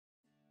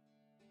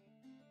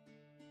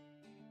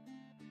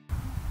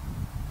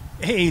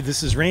Hey,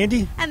 this is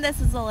Randy. And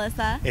this is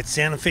Alyssa. At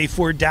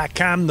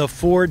SantaFeFord.com, the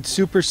Ford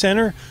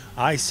Supercenter,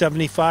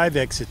 I-75,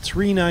 exit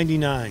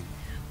 399.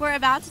 We're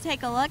about to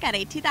take a look at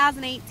a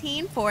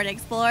 2018 Ford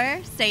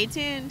Explorer. Stay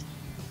tuned.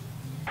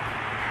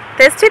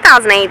 This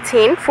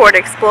 2018 Ford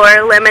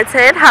Explorer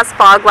Limited has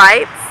fog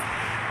lights,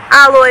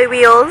 alloy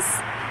wheels,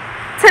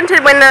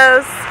 tinted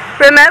windows,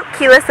 remote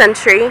keyless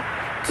entry,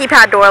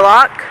 keypad door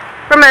lock,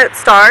 remote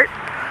start,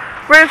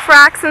 roof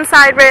racks and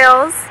side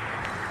rails,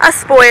 a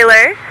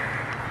spoiler.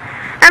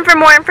 And for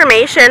more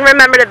information,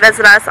 remember to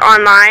visit us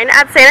online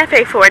at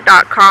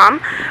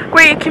SantaFeFord.com,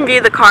 where you can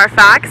view the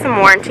Carfax and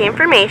warranty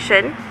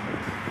information.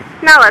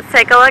 Now let's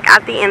take a look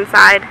at the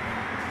inside.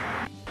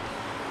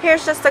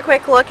 Here's just a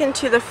quick look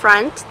into the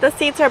front. The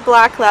seats are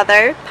black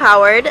leather,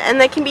 powered, and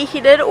they can be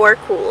heated or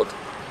cooled.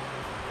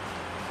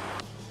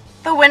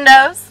 The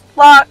windows,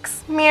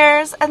 locks,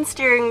 mirrors, and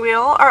steering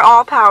wheel are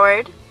all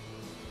powered.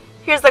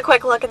 Here's a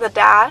quick look at the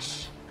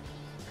dash.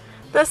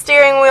 The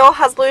steering wheel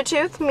has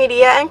Bluetooth,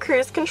 media, and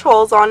cruise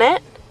controls on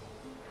it.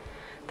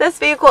 This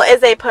vehicle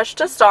is a push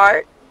to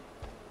start,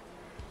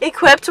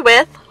 equipped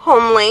with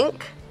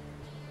HomeLink.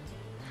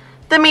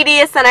 The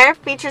media center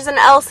features an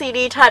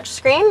LCD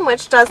touchscreen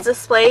which does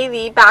display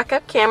the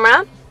backup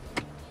camera,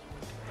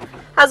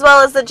 as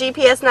well as the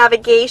GPS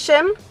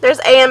navigation.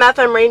 There's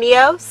AM/FM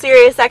radio,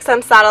 Sirius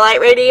XM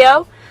satellite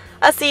radio,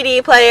 a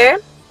CD player,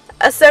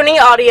 a Sony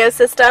audio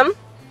system.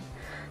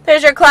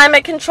 There's your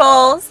climate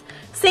controls,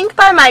 Sync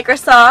by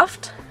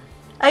Microsoft,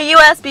 a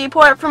USB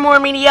port for more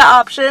media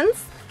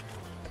options,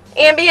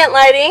 ambient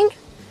lighting,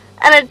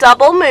 and a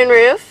double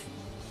moonroof.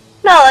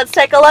 Now let's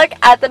take a look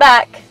at the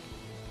back.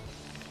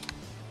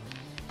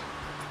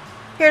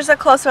 Here's a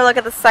closer look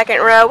at the second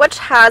row, which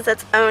has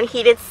its own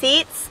heated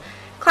seats,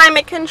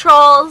 climate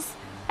controls,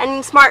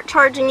 and smart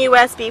charging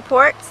USB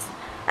ports.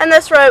 And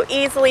this row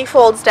easily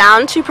folds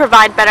down to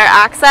provide better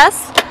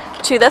access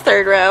to the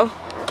third row.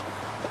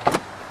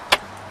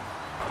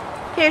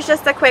 Here's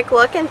just a quick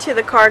look into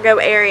the cargo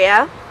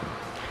area.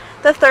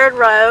 The third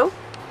row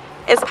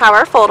is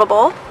power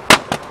foldable.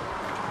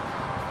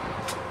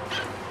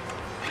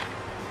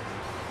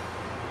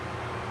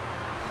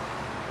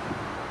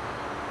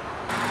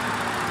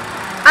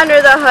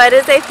 Under the hood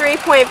is a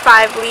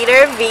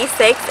 3.5-liter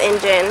V6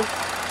 engine.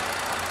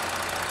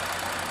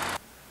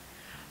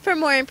 For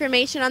more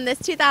information on this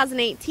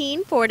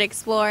 2018 Ford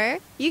Explorer,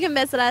 you can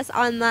visit us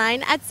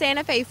online at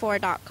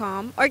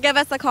SantaFeFord.com or give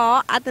us a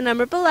call at the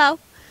number below.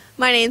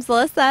 My name's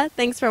Alyssa.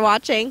 Thanks for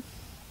watching.